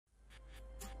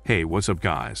Hey, what's up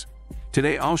guys?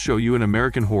 Today I'll show you an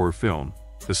American horror film,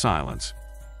 The Silence.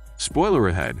 Spoiler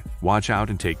ahead, watch out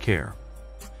and take care.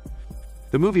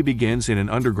 The movie begins in an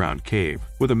underground cave,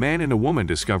 with a man and a woman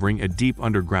discovering a deep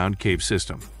underground cave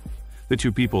system. The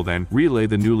two people then relay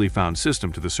the newly found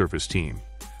system to the surface team.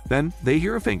 Then they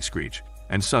hear a faint screech,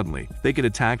 and suddenly they get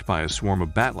attacked by a swarm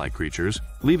of bat-like creatures,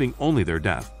 leaving only their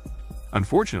death.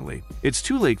 Unfortunately, it's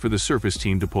too late for the surface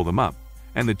team to pull them up,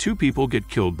 and the two people get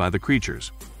killed by the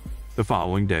creatures. The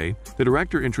following day, the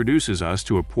director introduces us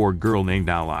to a poor girl named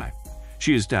Ally.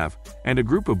 She is deaf, and a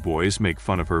group of boys make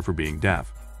fun of her for being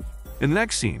deaf. In the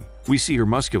next scene, we see her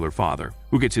muscular father,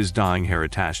 who gets his dying hair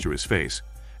attached to his face,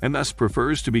 and thus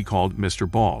prefers to be called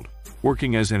Mr. Bald,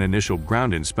 working as an initial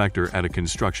ground inspector at a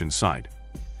construction site.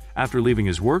 After leaving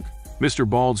his work, Mr.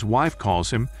 Bald's wife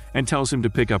calls him and tells him to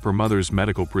pick up her mother's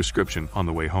medical prescription on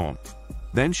the way home.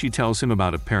 Then she tells him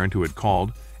about a parent who had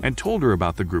called and told her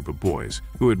about the group of boys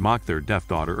who had mocked their deaf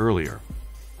daughter earlier.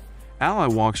 Ally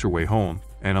walks her way home,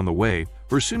 and on the way,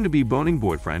 her soon-to-be boning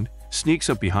boyfriend sneaks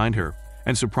up behind her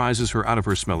and surprises her out of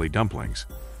her smelly dumplings.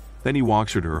 Then he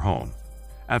walks her to her home.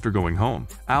 After going home,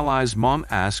 Ally's mom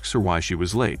asks her why she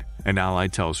was late, and Ally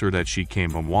tells her that she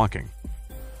came home walking.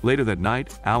 Later that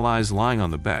night, Ally's lying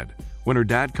on the bed when her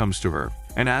dad comes to her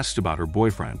and asks about her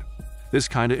boyfriend. This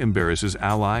kinda embarrasses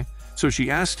Ally, so she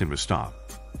asks him to stop.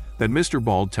 Then Mr.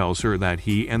 Bald tells her that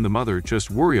he and the mother just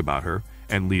worry about her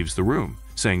and leaves the room,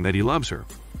 saying that he loves her.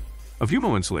 A few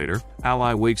moments later,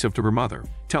 Ally wakes up to her mother,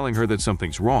 telling her that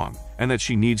something's wrong and that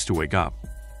she needs to wake up.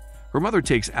 Her mother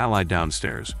takes Ally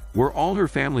downstairs, where all her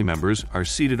family members are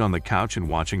seated on the couch and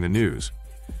watching the news.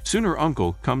 Soon her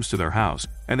uncle comes to their house,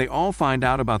 and they all find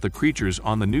out about the creatures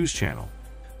on the news channel.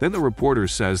 Then the reporter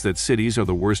says that cities are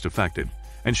the worst affected,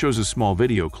 and shows a small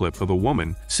video clip of a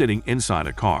woman sitting inside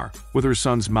a car with her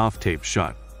son's mouth taped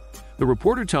shut. The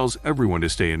reporter tells everyone to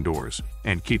stay indoors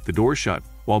and keep the door shut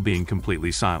while being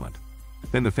completely silent.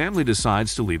 Then the family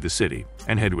decides to leave the city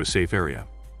and head to a safe area.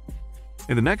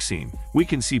 In the next scene, we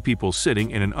can see people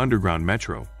sitting in an underground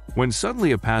metro when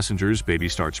suddenly a passenger's baby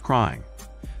starts crying.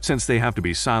 Since they have to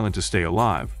be silent to stay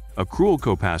alive, a cruel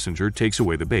co-passenger takes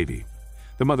away the baby.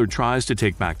 The mother tries to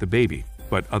take back the baby,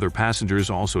 but other passengers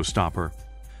also stop her.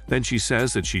 Then she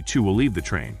says that she too will leave the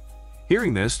train.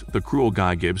 Hearing this, the cruel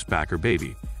guy gives back her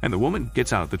baby, and the woman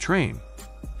gets out of the train.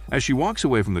 As she walks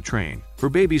away from the train, her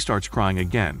baby starts crying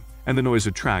again, and the noise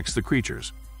attracts the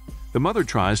creatures. The mother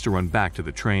tries to run back to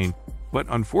the train, but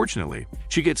unfortunately,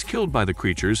 she gets killed by the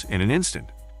creatures in an instant.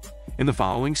 In the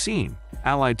following scene,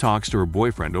 Ally talks to her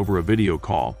boyfriend over a video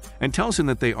call and tells him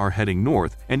that they are heading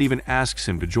north and even asks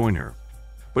him to join her.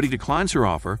 But he declines her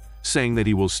offer, saying that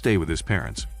he will stay with his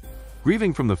parents.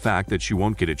 Grieving from the fact that she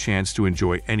won't get a chance to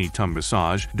enjoy any tongue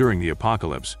massage during the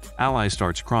apocalypse, Ally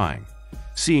starts crying.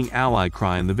 Seeing Ally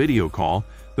cry in the video call,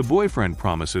 the boyfriend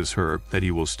promises her that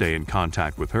he will stay in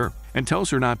contact with her and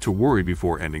tells her not to worry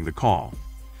before ending the call.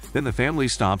 Then the family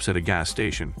stops at a gas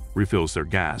station, refills their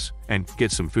gas, and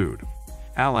gets some food.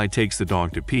 Ally takes the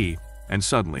dog to pee, and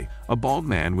suddenly, a bald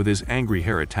man with his angry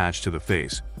hair attached to the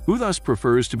face, who thus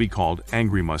prefers to be called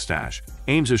Angry Mustache,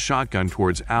 aims a shotgun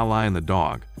towards Ally and the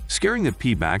dog, scaring the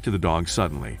pee back to the dog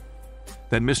suddenly.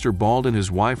 Then Mr. Bald and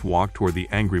his wife walk toward the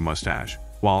Angry Mustache,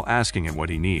 while asking him what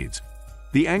he needs.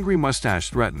 The Angry Mustache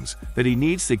threatens that he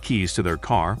needs the keys to their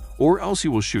car or else he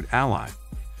will shoot Ally.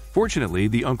 Fortunately,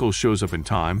 the uncle shows up in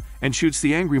time and shoots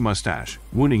the Angry Mustache,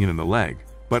 wounding him in the leg,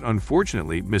 but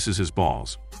unfortunately misses his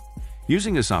balls.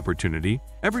 Using this opportunity,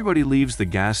 everybody leaves the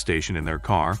gas station in their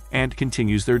car and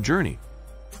continues their journey.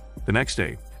 The next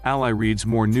day, Ally reads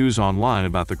more news online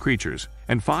about the creatures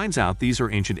and finds out these are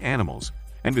ancient animals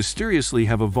and mysteriously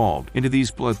have evolved into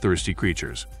these bloodthirsty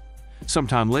creatures.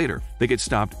 Sometime later, they get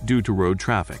stopped due to road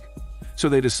traffic, so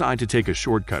they decide to take a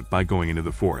shortcut by going into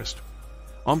the forest.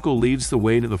 Uncle leads the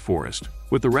way to the forest,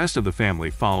 with the rest of the family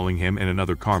following him in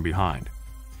another car behind.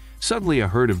 Suddenly, a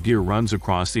herd of deer runs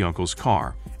across the uncle's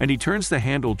car, and he turns the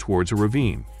handle towards a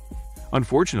ravine.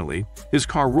 Unfortunately, his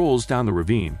car rolls down the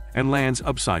ravine and lands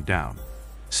upside down.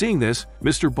 Seeing this,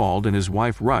 Mr. Bald and his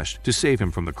wife rush to save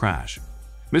him from the crash.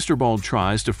 Mr. Bald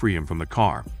tries to free him from the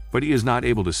car, but he is not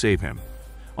able to save him.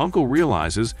 Uncle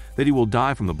realizes that he will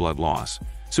die from the blood loss,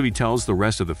 so he tells the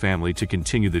rest of the family to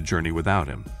continue the journey without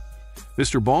him.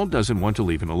 Mr. Bald doesn't want to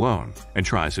leave him alone and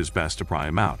tries his best to pry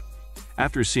him out.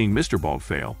 After seeing Mr. Bald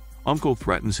fail, Uncle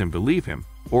threatens him to leave him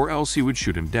or else he would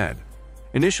shoot him dead.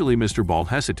 Initially, Mr. Bald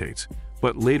hesitates,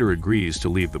 but later agrees to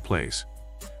leave the place.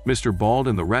 Mr. Bald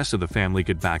and the rest of the family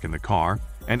get back in the car,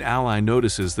 and Ally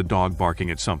notices the dog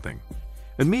barking at something.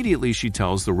 Immediately, she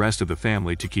tells the rest of the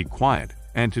family to keep quiet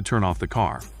and to turn off the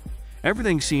car.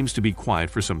 Everything seems to be quiet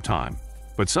for some time.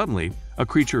 But suddenly, a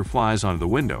creature flies onto the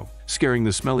window, scaring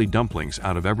the smelly dumplings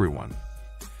out of everyone.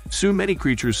 Soon many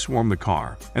creatures swarm the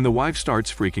car, and the wife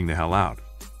starts freaking the hell out.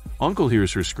 Uncle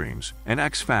hears her screams and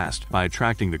acts fast by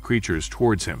attracting the creatures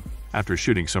towards him after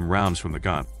shooting some rounds from the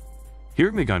gun.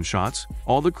 Hearing the gunshots,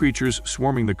 all the creatures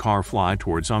swarming the car fly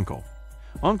towards Uncle.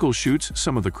 Uncle shoots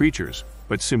some of the creatures,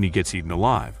 but soon he gets eaten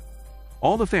alive.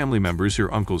 All the family members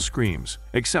hear Uncle's screams,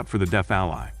 except for the deaf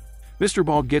ally. Mr.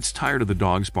 Bald gets tired of the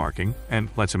dogs barking and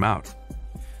lets him out.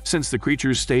 Since the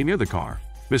creatures stay near the car,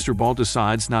 Mr. Bald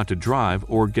decides not to drive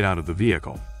or get out of the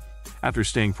vehicle. After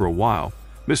staying for a while,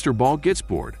 Mr. Bald gets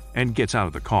bored and gets out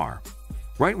of the car.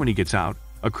 Right when he gets out,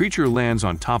 a creature lands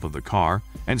on top of the car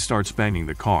and starts banging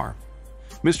the car.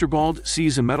 Mr. Bald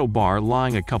sees a metal bar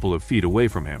lying a couple of feet away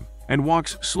from him and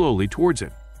walks slowly towards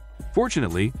it.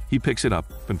 Fortunately, he picks it up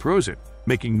and throws it,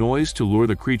 making noise to lure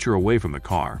the creature away from the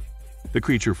car. The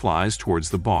creature flies towards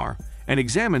the bar and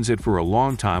examines it for a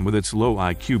long time with its low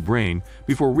IQ brain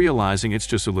before realizing it's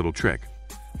just a little trick.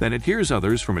 Then it hears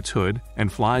others from its hood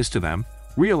and flies to them,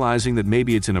 realizing that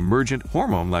maybe it's an emergent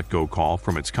hormone let-go call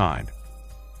from its kind.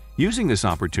 Using this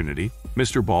opportunity,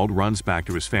 Mr. Bald runs back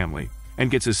to his family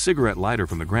and gets a cigarette lighter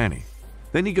from the granny.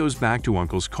 Then he goes back to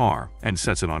Uncle's car and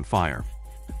sets it on fire.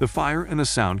 The fire and the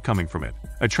sound coming from it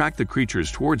attract the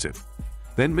creatures towards it.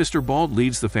 Then Mr. Bald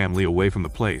leads the family away from the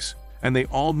place, and they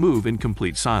all move in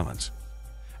complete silence.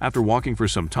 After walking for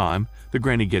some time, the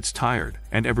granny gets tired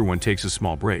and everyone takes a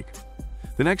small break.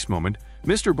 The next moment,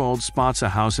 Mr. Bald spots a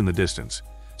house in the distance,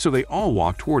 so they all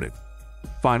walk toward it.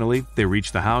 Finally, they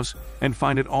reach the house and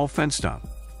find it all fenced up.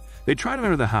 They try to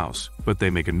enter the house, but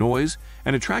they make a noise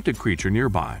and attract a creature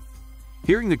nearby.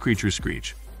 Hearing the creature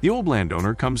screech, the old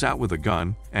landowner comes out with a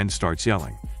gun and starts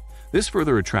yelling. This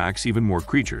further attracts even more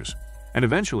creatures, and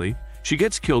eventually, she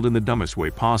gets killed in the dumbest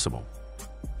way possible.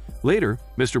 Later,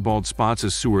 Mr. Bald spots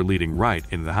a sewer leading right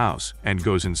into the house and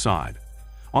goes inside.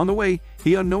 On the way,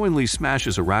 he unknowingly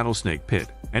smashes a rattlesnake pit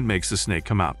and makes the snake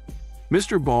come out.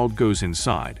 Mr. Bald goes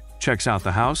inside, checks out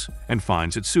the house, and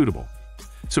finds it suitable.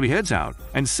 So he heads out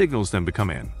and signals them to come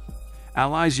in.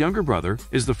 Ally's younger brother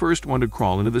is the first one to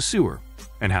crawl into the sewer,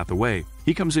 and half the way,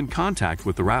 he comes in contact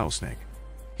with the rattlesnake.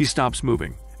 He stops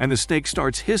moving, and the snake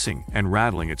starts hissing and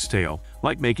rattling its tail,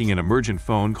 like making an emergent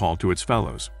phone call to its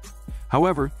fellows.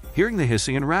 However, hearing the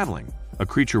hissing and rattling, a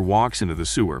creature walks into the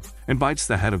sewer and bites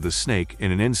the head of the snake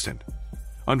in an instant.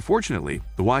 Unfortunately,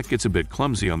 the wife gets a bit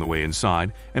clumsy on the way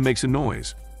inside and makes a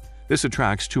noise. This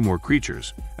attracts two more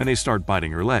creatures, and they start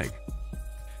biting her leg.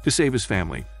 To save his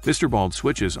family, Mr. Bald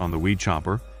switches on the weed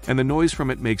chopper, and the noise from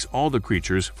it makes all the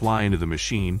creatures fly into the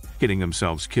machine, hitting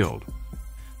themselves killed.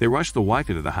 They rush the wife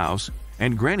into the house,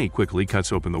 and Granny quickly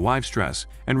cuts open the wife's dress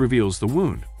and reveals the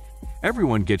wound.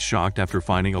 Everyone gets shocked after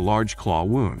finding a large claw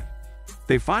wound.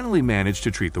 They finally manage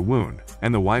to treat the wound,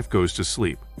 and the wife goes to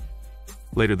sleep.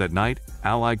 Later that night,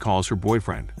 Ally calls her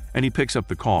boyfriend, and he picks up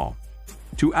the call.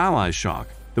 To Ally's shock,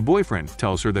 the boyfriend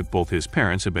tells her that both his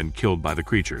parents have been killed by the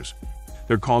creatures.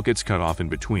 Their call gets cut off in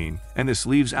between, and this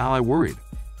leaves Ally worried.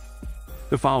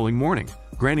 The following morning,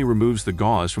 Granny removes the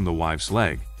gauze from the wife's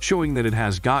leg, showing that it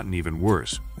has gotten even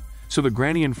worse. So the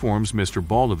granny informs Mr.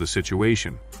 Bald of the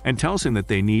situation and tells him that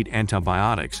they need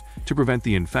antibiotics to prevent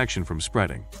the infection from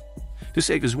spreading. To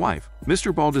save his wife,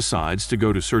 Mr. Bald decides to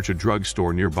go to search a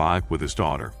drugstore nearby with his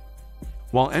daughter.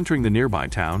 While entering the nearby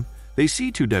town, they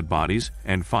see two dead bodies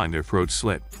and find their throats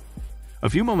slit. A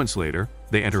few moments later,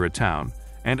 they enter a town,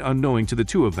 and unknowing to the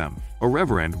two of them, a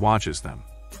reverend watches them.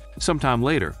 Sometime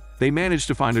later, they manage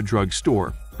to find a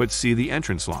drugstore but see the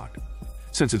entrance locked.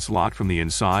 Since it's locked from the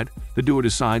inside, the duo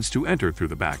decides to enter through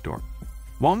the back door.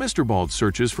 While Mr. Bald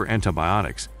searches for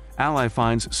antibiotics, Ally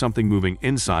finds something moving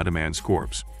inside a man's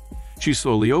corpse. She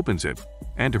slowly opens it,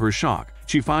 and to her shock,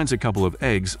 she finds a couple of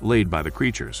eggs laid by the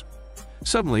creatures.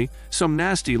 Suddenly, some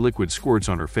nasty liquid squirts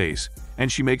on her face,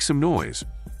 and she makes some noise.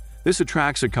 This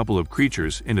attracts a couple of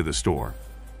creatures into the store.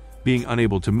 Being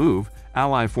unable to move,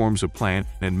 Ally forms a plan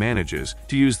and manages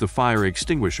to use the fire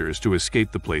extinguishers to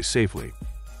escape the place safely.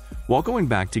 While going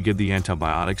back to give the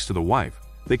antibiotics to the wife,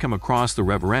 they come across the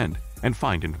reverend and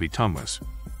find him to be tongueless.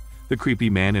 The creepy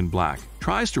man in black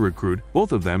tries to recruit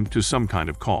both of them to some kind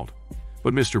of cult,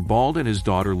 but Mr. Bald and his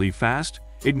daughter leave fast,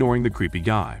 ignoring the creepy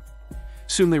guy.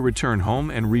 Soon they return home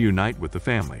and reunite with the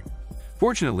family.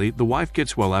 Fortunately, the wife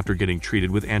gets well after getting treated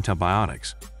with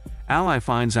antibiotics. Ally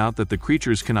finds out that the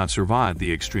creatures cannot survive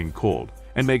the extreme cold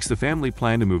and makes the family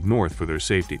plan to move north for their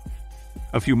safety.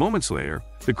 A few moments later,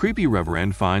 the creepy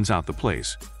reverend finds out the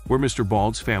place where Mr.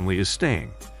 Bald's family is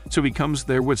staying, so he comes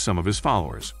there with some of his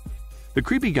followers. The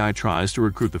creepy guy tries to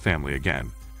recruit the family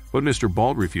again, but Mr.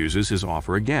 Bald refuses his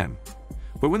offer again.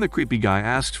 But when the creepy guy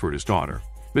asks for his daughter,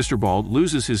 Mr. Bald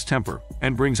loses his temper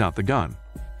and brings out the gun.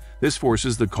 This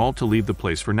forces the cult to leave the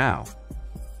place for now.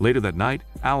 Later that night,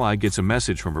 Ally gets a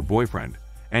message from her boyfriend,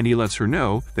 and he lets her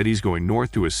know that he's going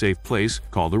north to a safe place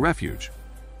called the refuge.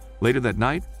 Later that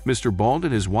night, Mr. Bald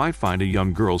and his wife find a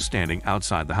young girl standing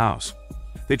outside the house.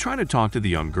 They try to talk to the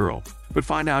young girl, but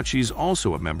find out she's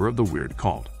also a member of the weird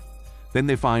cult. Then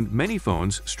they find many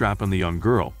phones strapped on the young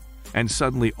girl, and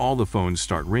suddenly all the phones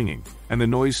start ringing, and the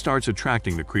noise starts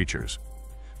attracting the creatures.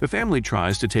 The family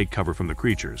tries to take cover from the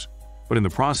creatures, but in the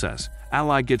process,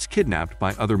 Ally gets kidnapped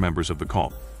by other members of the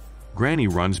cult. Granny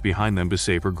runs behind them to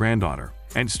save her granddaughter,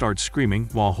 and starts screaming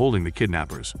while holding the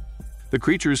kidnappers. The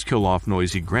creatures kill off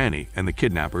noisy Granny and the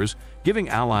kidnappers, giving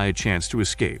Ally a chance to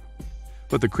escape.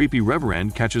 But the creepy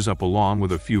Reverend catches up along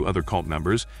with a few other cult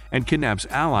members and kidnaps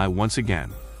Ally once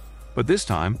again. But this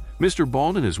time, Mr.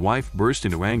 Bald and his wife burst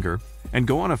into anger and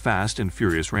go on a fast and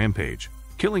furious rampage,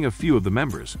 killing a few of the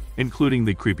members, including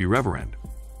the creepy Reverend.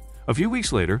 A few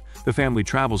weeks later, the family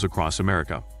travels across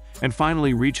America and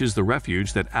finally reaches the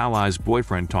refuge that Ally's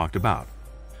boyfriend talked about.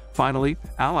 Finally,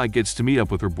 Ally gets to meet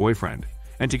up with her boyfriend,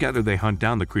 and together they hunt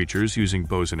down the creatures using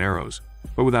bows and arrows,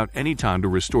 but without any time to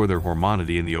restore their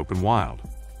humanity in the open wild.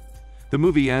 The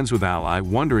movie ends with Ally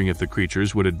wondering if the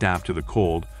creatures would adapt to the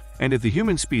cold and if the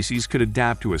human species could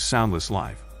adapt to a soundless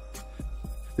life.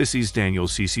 This is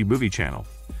Daniel's CC Movie Channel.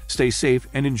 Stay safe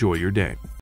and enjoy your day.